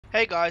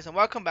Hey guys, and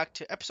welcome back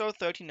to episode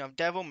 13 of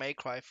Devil May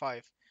Cry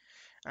 5.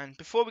 And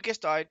before we get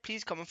started,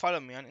 please come and follow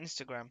me on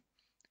Instagram.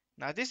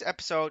 Now, this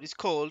episode is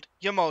called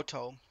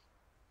Yamato.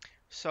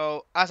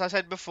 So, as I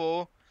said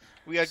before,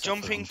 we are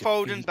Suffering jumping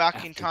forward and defeat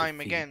back in after time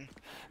defeat. again.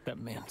 That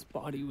man's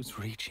body was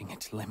reaching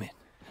its limit,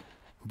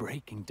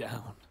 breaking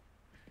down.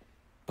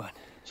 But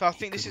So, I he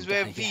think this is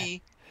couldn't where die yet.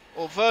 V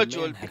or The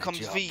Virgil man had a becomes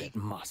job V. that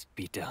must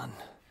be done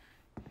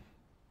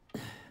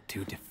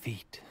to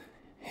defeat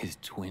his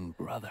twin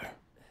brother.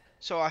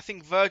 So, I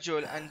think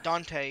Virgil and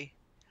Dante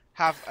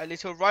have a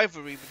little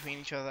rivalry between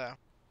each other.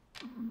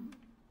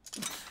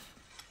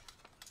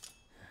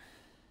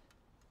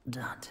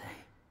 Dante.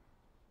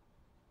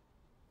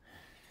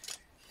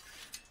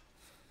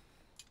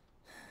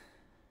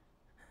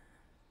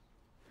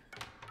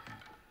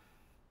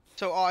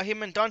 So, are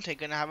him and Dante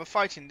gonna have a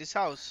fight in this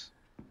house?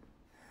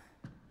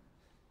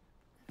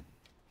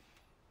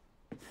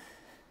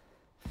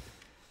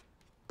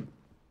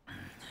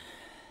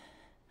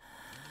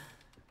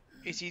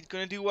 Is he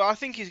gonna do what I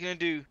think he's gonna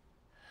do?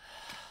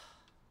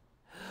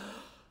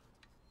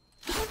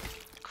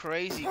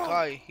 Crazy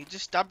guy, he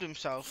just stabbed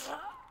himself.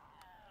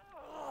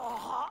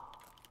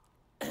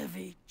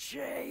 Heavy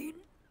chain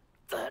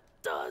that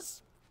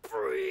does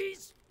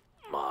freeze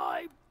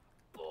my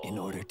bones. In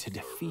order to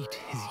defeat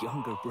his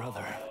younger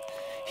brother,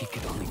 he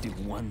could only do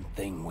one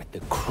thing with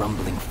the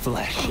crumbling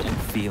flesh and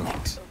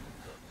feelings.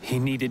 He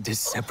needed to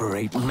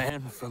separate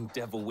man from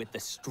devil with the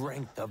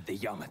strength of the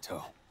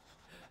Yamato.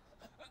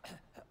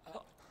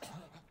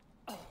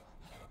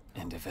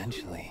 And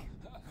eventually,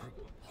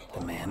 the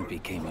man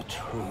became a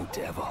true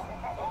devil.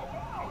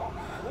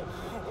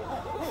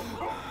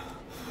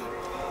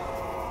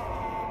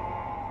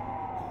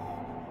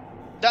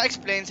 That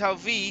explains how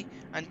V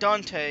and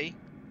Dante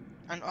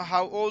and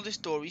how all the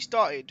story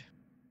started.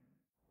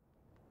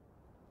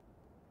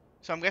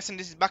 So I'm guessing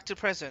this is back to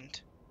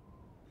present.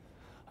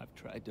 I've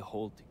tried to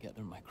hold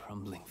together my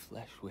crumbling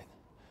flesh with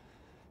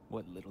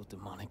what little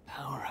demonic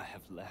power I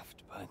have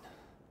left, but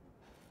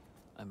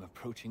I'm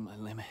approaching my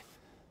limit.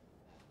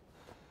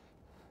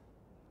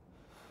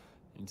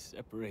 In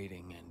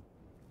separating and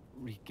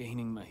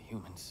regaining my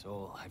human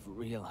soul, I've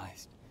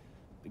realized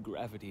the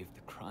gravity of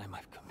the crime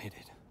I've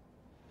committed.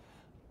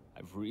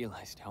 I've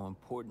realized how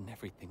important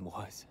everything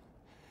was.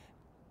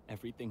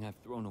 Everything I've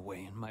thrown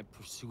away in my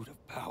pursuit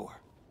of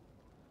power.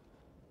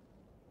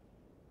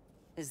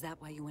 Is that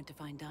why you went to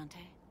find Dante?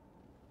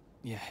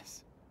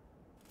 Yes.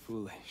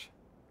 Foolish.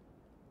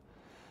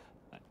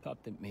 I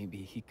thought that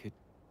maybe he could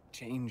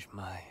change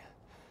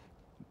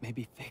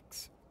maybe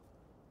fix.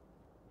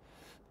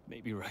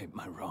 Maybe right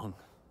my wrong.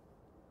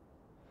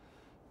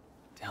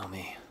 Tell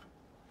me.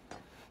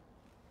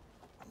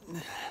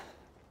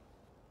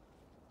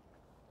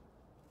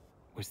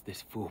 Was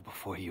this fool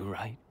before you,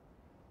 right?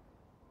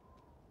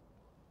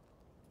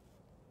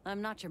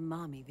 I'm not your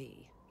mommy,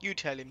 V. You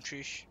tell him,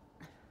 Trish.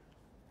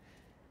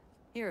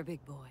 You're a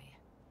big boy.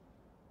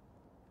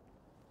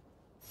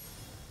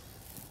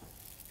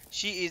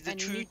 She is the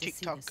And you true need to see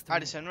TikTok this through.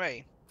 Addison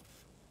Rae.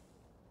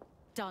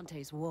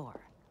 Dante's war.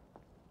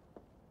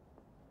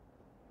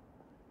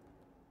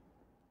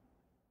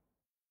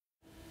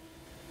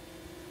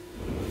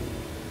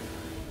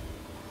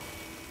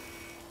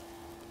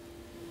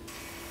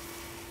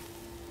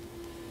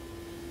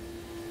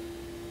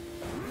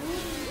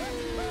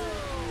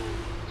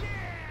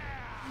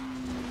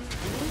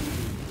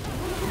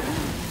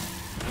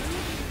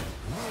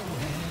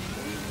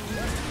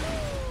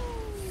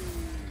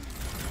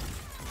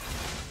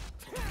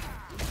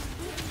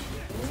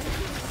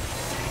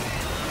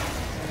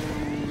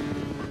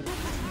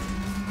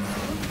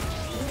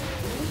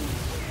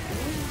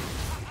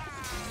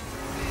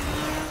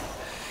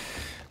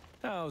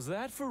 How's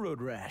that for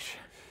road rash?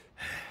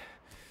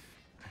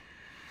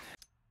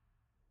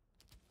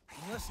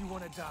 Unless you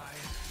want to die,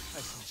 I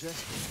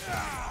suggest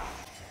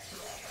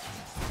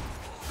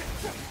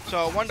you. So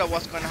I wonder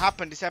what's going to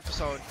happen this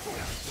episode.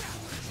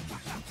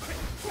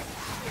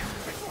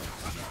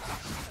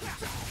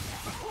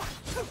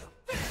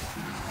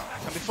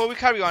 And before we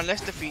carry on,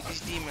 let's defeat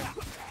this demon.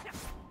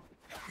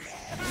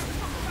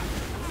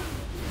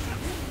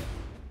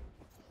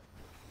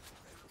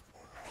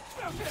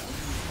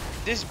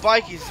 This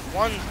bike is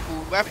one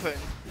cool weapon.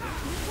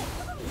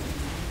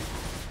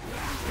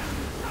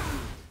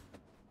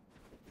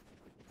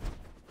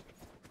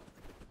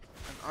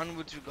 And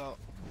onwards we go.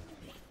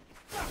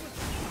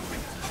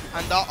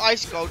 And the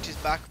ice goat is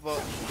back,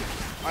 but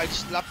I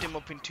just slapped him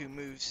up in 2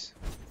 moves.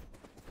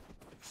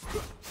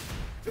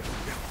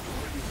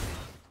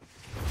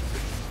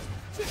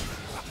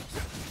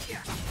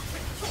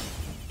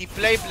 The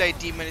Blade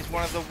demon is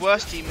one of the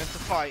worst demons to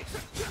fight.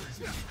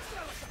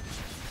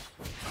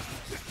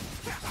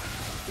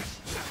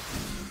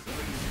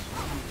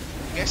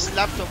 Get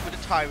slapped up with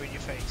a tire in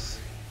your face.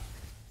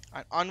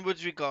 And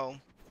onwards we go.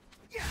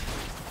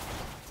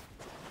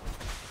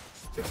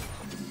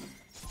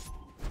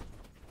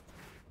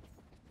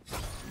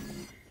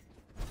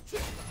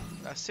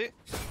 That's it.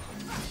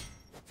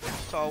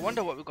 So I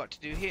wonder what we've got to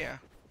do here.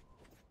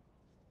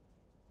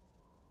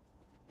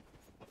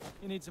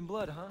 You need some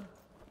blood, huh?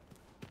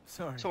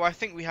 Sorry. So I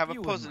think we have a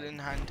You wouldn't puzzle in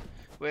mind. hand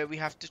where we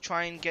have to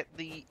try and get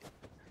the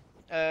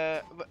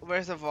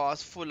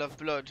reservoirs full of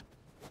blood.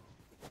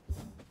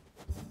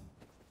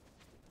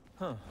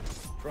 Huh.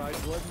 Fried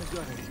blood in the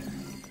gutter here.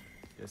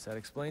 Guess that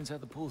explains how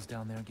the pools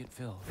down there get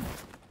filled.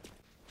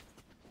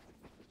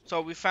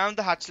 So we found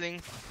the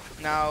hatchling.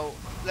 Now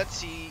let's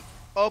see,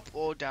 up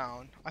or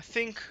down. I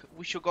think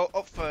we should go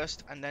up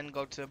first and then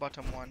go to the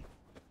bottom one.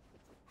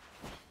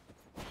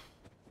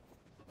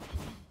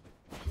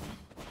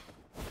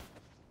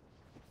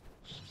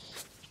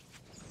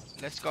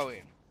 Let's go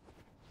in.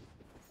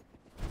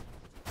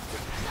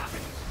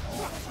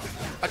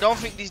 I don't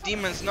think these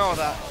demons know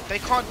that they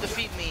can't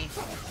defeat me.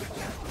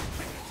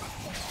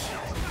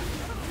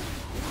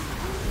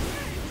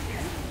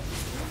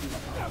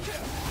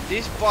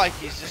 This bike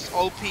is just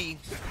OP.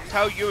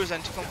 Tell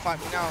Urizen to come fight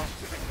me now.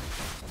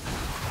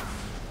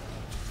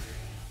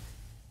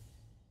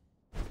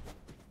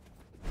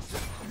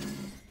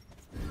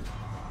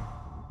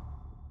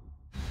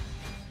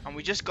 And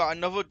we just got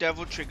another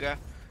devil trigger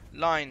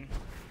line.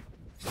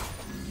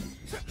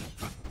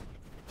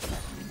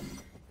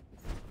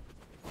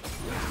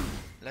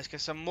 Let's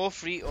get some more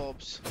free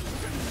orbs.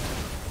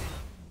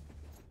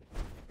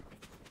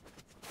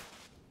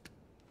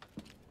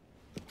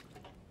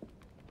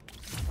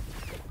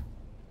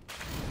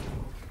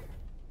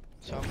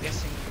 So I'm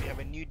guessing we have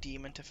a new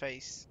demon to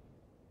face.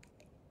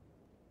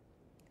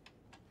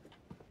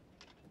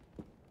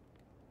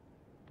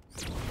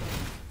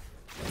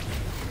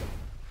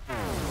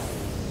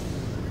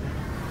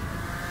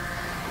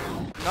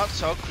 Not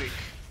so quick.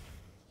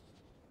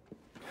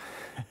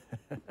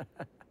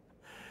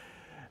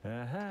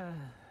 Uh-huh.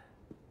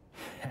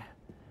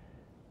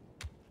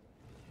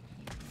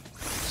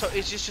 So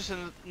it's just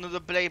another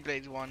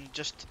Blade one,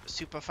 just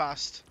super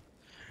fast.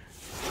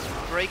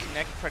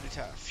 Breakneck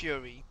Predator,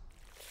 Fury.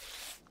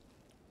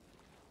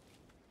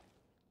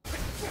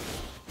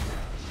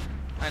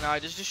 And I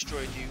just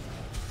destroyed you.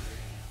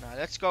 Now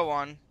let's go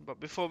on, but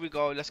before we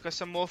go, let's get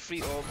some more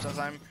free orbs as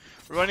I'm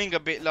running a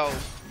bit low.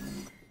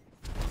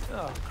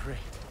 Oh, great.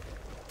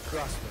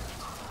 Crossbow.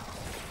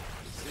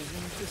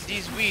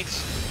 These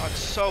weeds are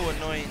so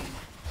annoying.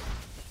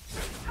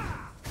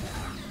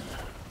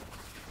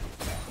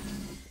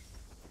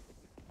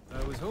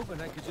 I was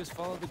hoping I could just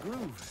follow the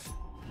groove.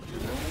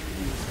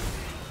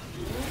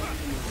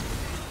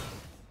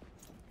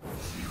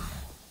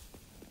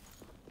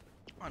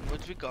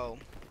 Onwards we go.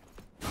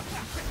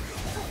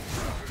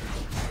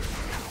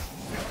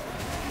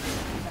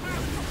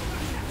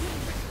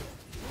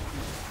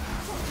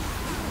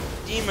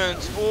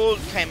 Demons all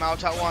came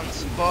out at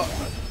once, but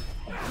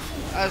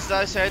as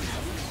I said,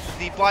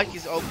 the bike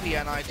is OP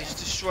and I just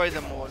destroy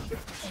them all.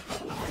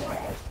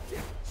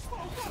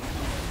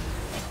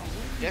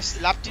 Get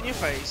slapped in your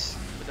face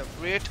with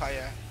a rear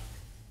tire.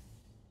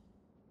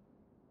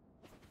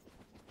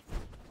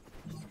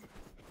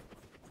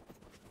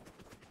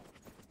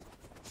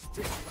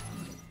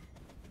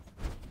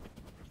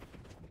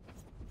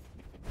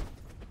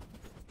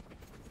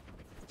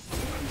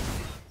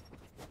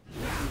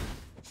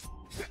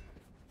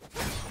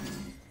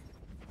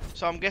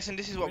 So I'm guessing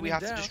this is what we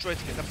have to destroy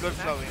to get the blood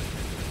flowing.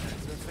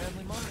 That's our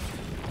family motto.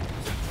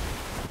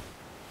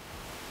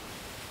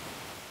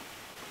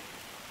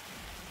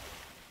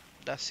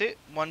 That's it.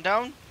 One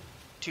down,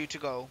 two to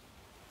go.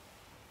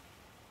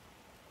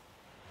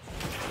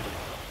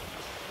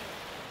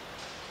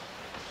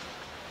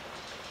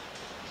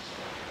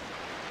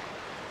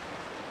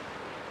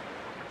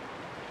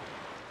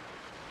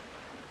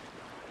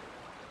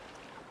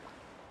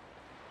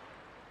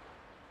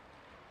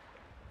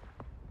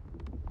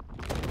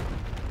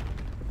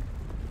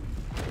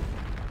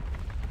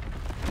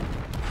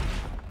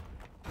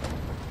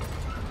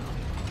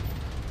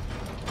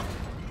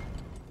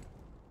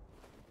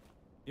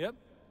 Yep.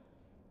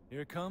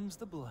 Here comes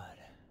the blood.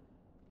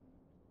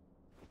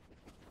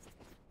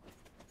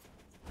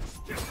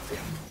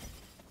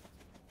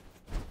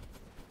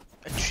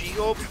 A tree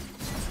orb,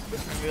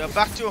 and we are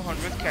back to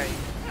 100k.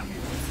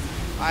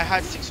 I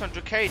had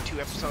 600k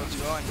 2 episodes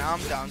ago, and now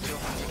I'm down to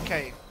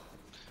 100k.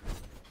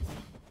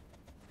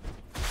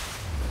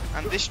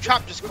 And this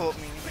trap just caught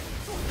me.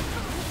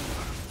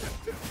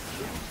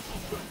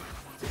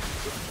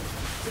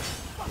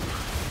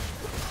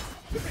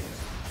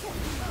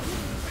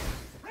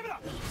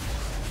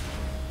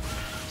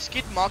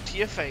 Skid mark to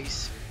your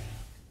face.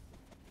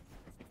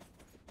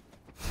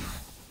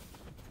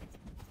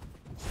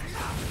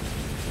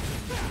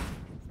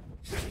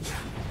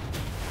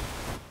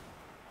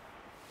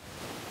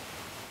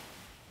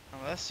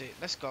 Oh, that's it.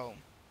 Let's go.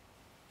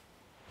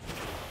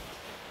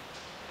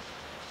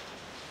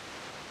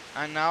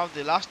 And now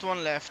the last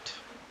one left.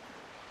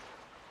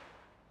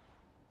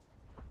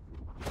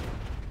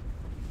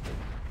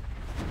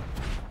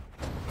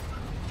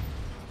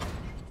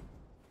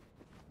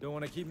 Don't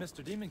want to keep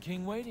Mr. Demon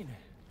King waiting.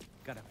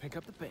 Gotta pick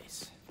up the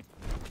pace.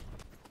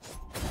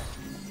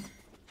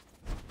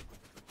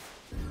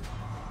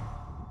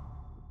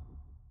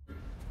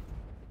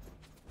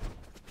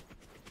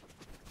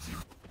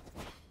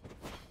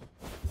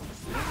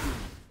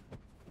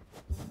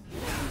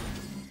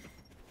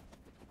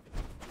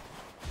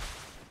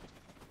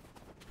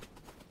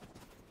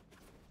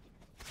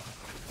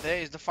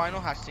 there is the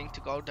final hatchling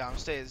to go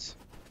downstairs.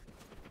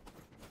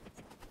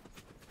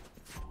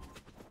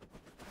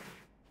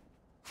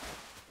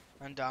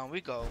 And down we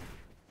go.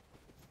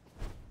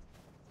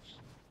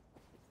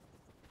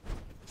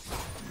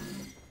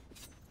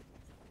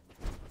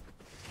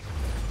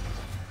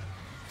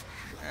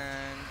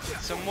 And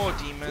some more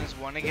demons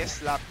wanna get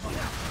slapped.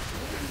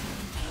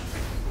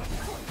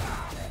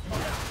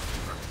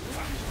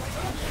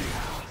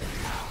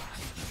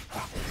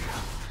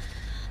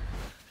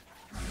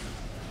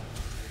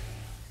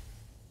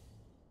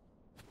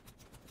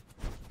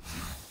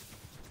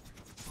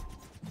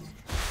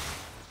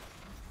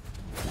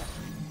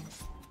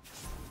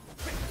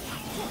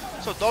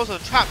 So those are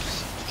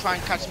traps to try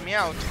and catch me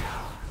out.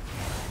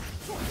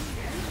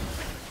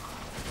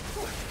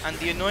 And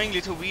the annoying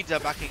little weeds are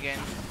back again.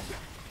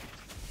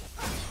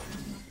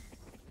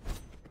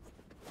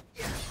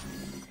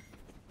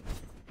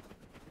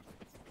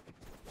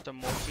 Some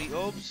more free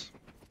orbs.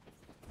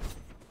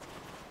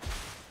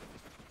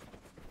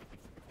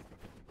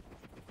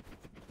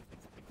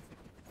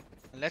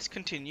 And let's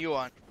continue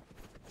on.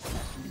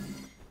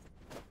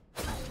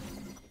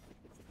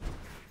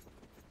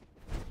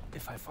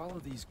 If I follow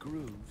these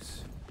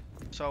grooves...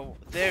 So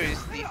there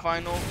is the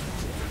final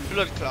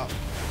blood clot.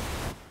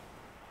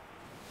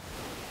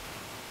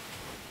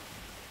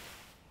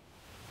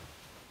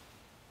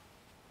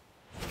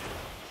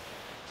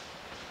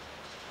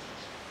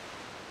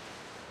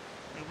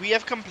 And we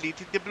have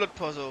completed the blood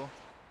puzzle.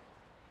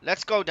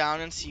 Let's go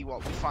down and see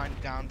what we find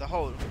down the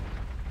hole.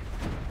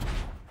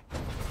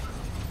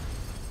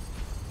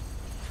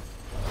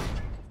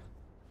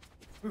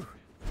 Whew,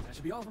 that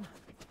should be all of them.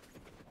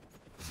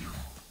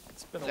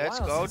 It's been a Let's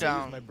while go since I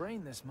down. used my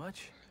brain this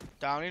much.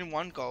 Down in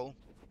one go.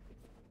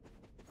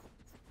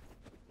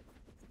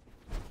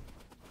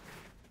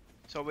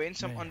 So we're in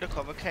some Man.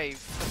 undercover cave.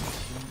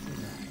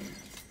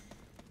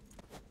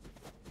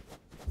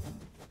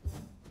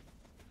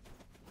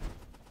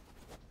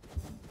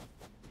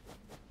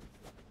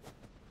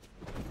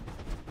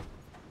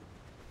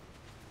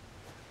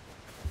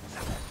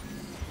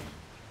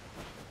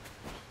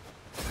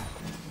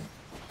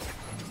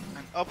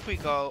 And up we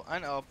go,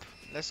 and up.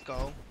 Let's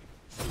go.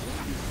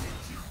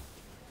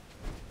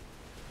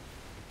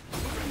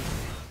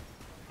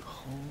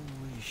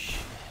 Holy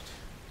shit.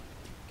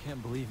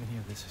 Can't believe any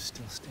of this is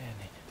still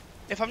standing.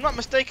 If I'm not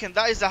mistaken,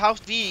 that is the house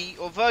V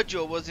or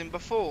Virgil was in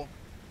before.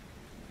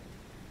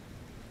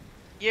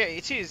 Yeah,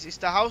 it is. It's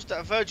the house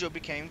that Virgil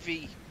became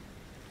V.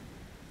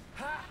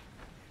 Ha!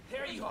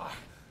 There you are.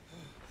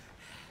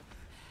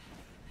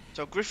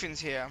 So Griffin's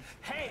here.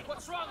 Hey,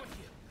 what's wrong with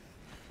you?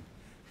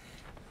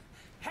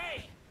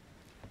 Hey!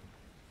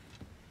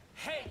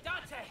 Hey,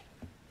 Dante!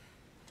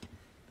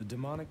 The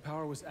demonic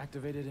power was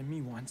activated in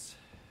me once.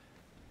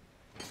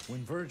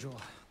 When Virgil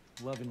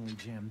lovingly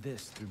jammed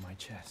this through my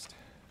chest.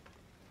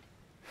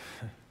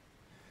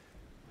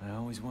 I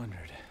always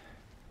wondered,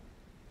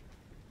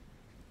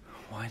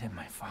 why did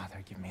my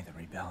father give me the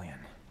rebellion?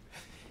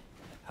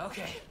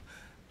 Okay,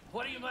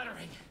 what are you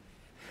muttering?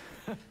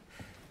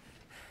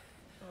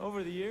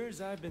 Over the years,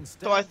 I've been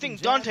So I stabbed think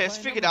and Dante jabbed has by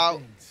a figured number out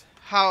of things.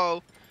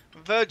 how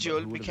But Virgil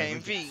who would've became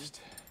ever V.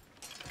 guessed?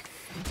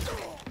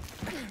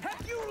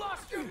 Have you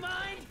lost your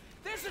mind?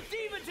 There's a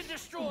demon to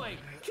destroy!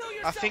 Kill I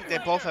yourself think they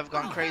later. both have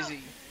gone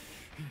crazy.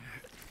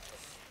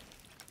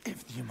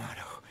 If the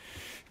Yamato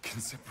can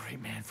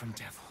separate man from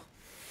devil,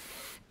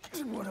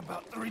 then what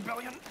about the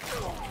rebellion?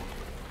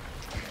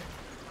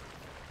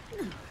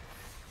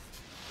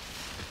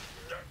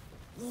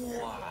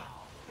 Wow.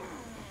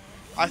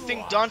 I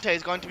think Dante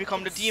is going to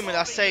become the demon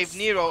that saved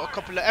Nero a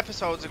couple of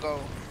episodes ago.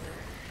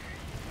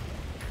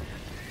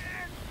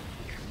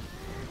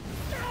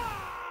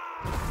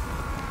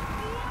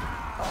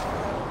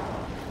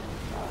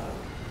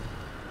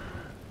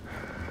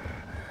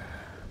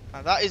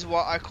 And that is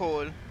what I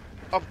call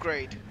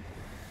upgrade.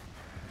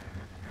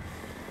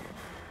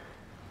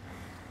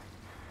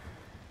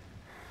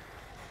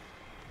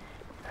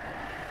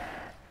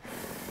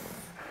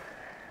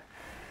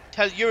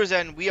 Tell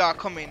Urizen we are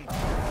coming.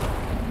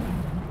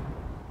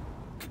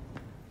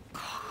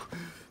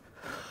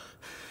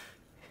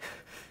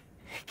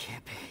 It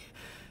can't be.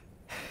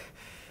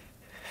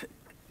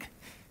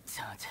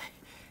 Dante,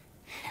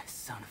 you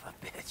son of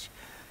a bitch.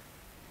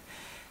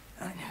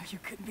 I knew you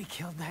couldn't be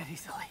killed that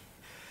easily.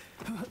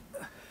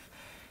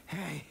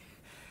 Hey,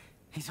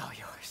 he's all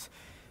yours.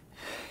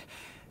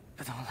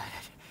 But don't let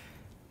it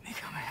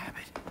become a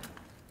habit.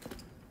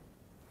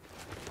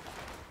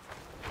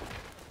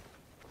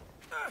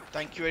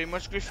 Thank you very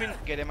much, Griffin.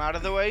 Get him out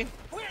of the way.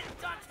 Win,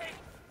 Dante!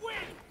 Win!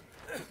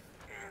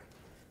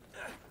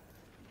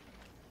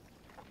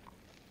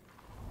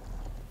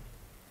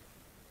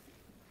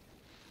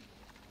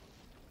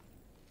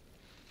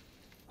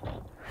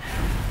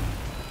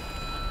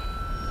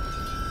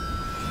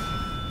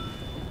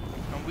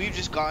 And we've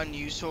just got a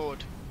new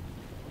sword.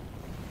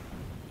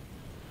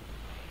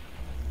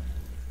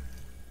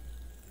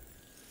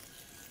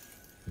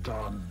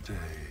 Dante.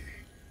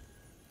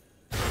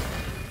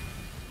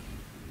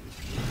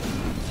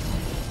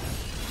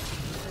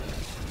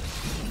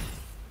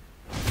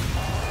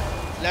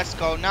 Let's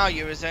go now,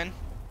 Urizen.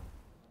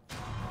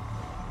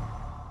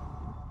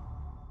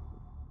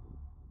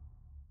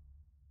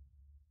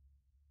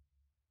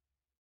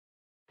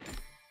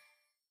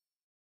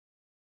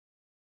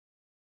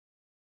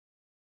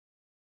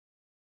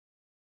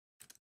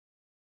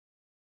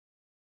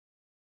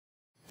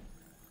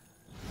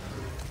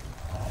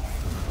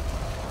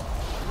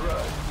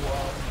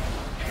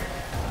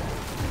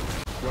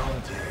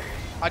 Dante,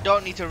 I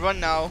don't need to run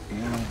now.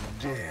 you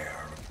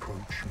dare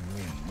approach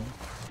me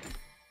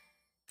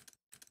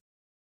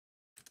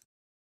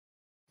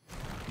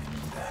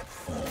in that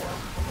form?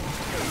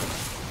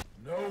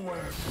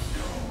 Nowhere to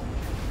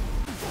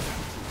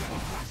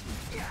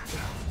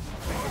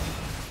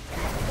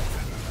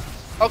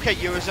Okay,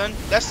 Urizen,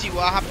 let's see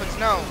what happens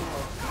now.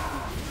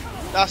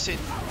 That's it.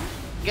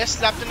 Get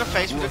slapped in the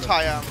face with a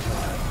tire.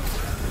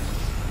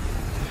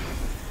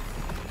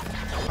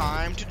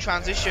 Time to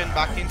transition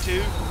back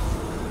into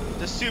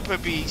the Super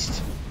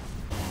Beast.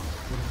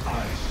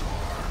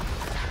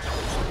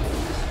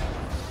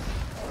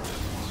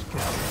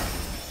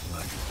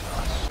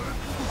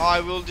 I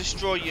will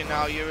destroy you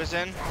now,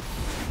 Urizen.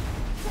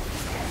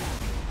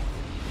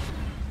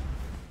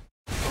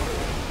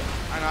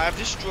 And I have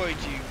destroyed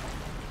you.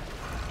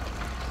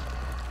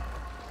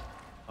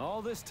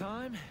 All this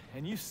time,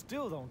 and you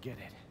still don't get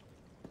it.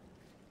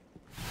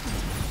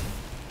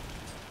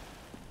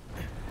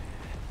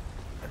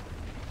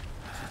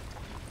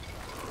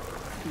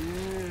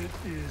 It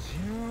is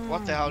you.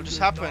 What the hell who just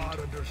do happened? Not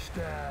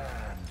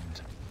understand.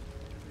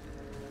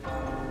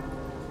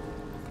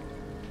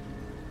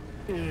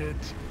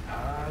 It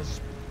has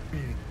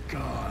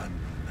begun.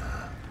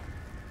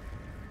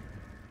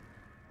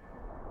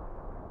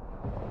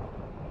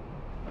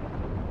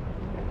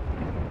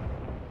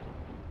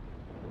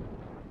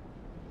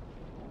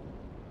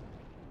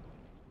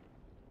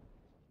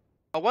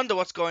 I wonder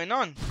what's going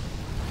on.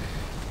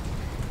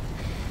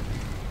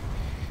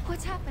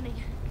 What's happening?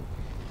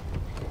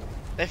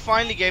 They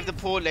finally gave the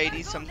poor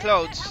lady some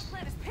clothes.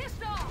 Outlet is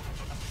pissed off.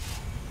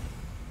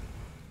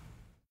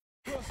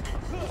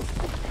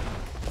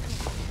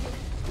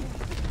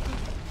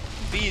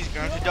 B is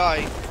going to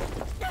die.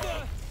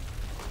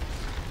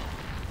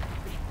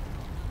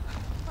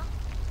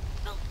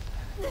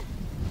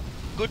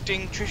 Good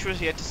thing Trish was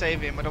here to save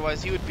him,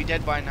 otherwise he would be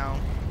dead by now.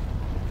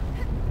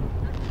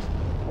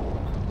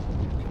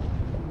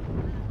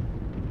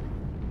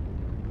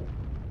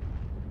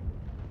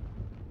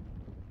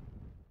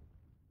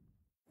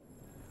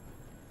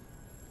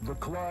 The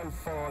Clive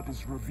Fod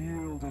is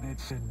revealed in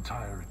its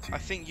entirety. I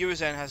think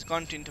Urizen has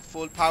gone into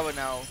full power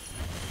now.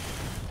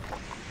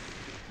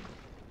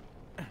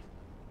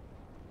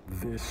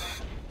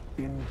 This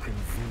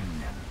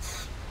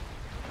inconvenience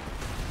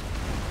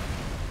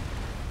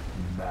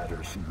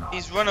matters not.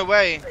 He's run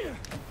away.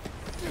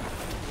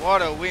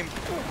 What a wimp.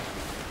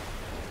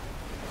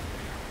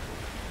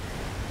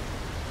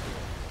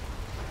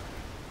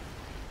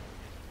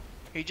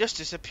 He just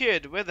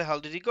disappeared. Where the hell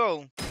did he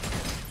go?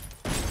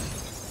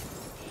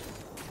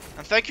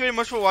 And thank you very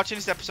much for watching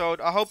this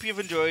episode. I hope you've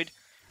enjoyed.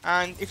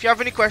 And if you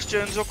have any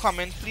questions or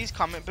comments, please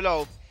comment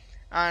below.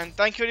 And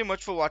thank you very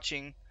much for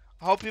watching.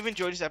 I hope you've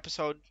enjoyed this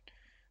episode.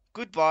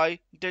 Goodbye,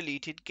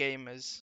 deleted gamers.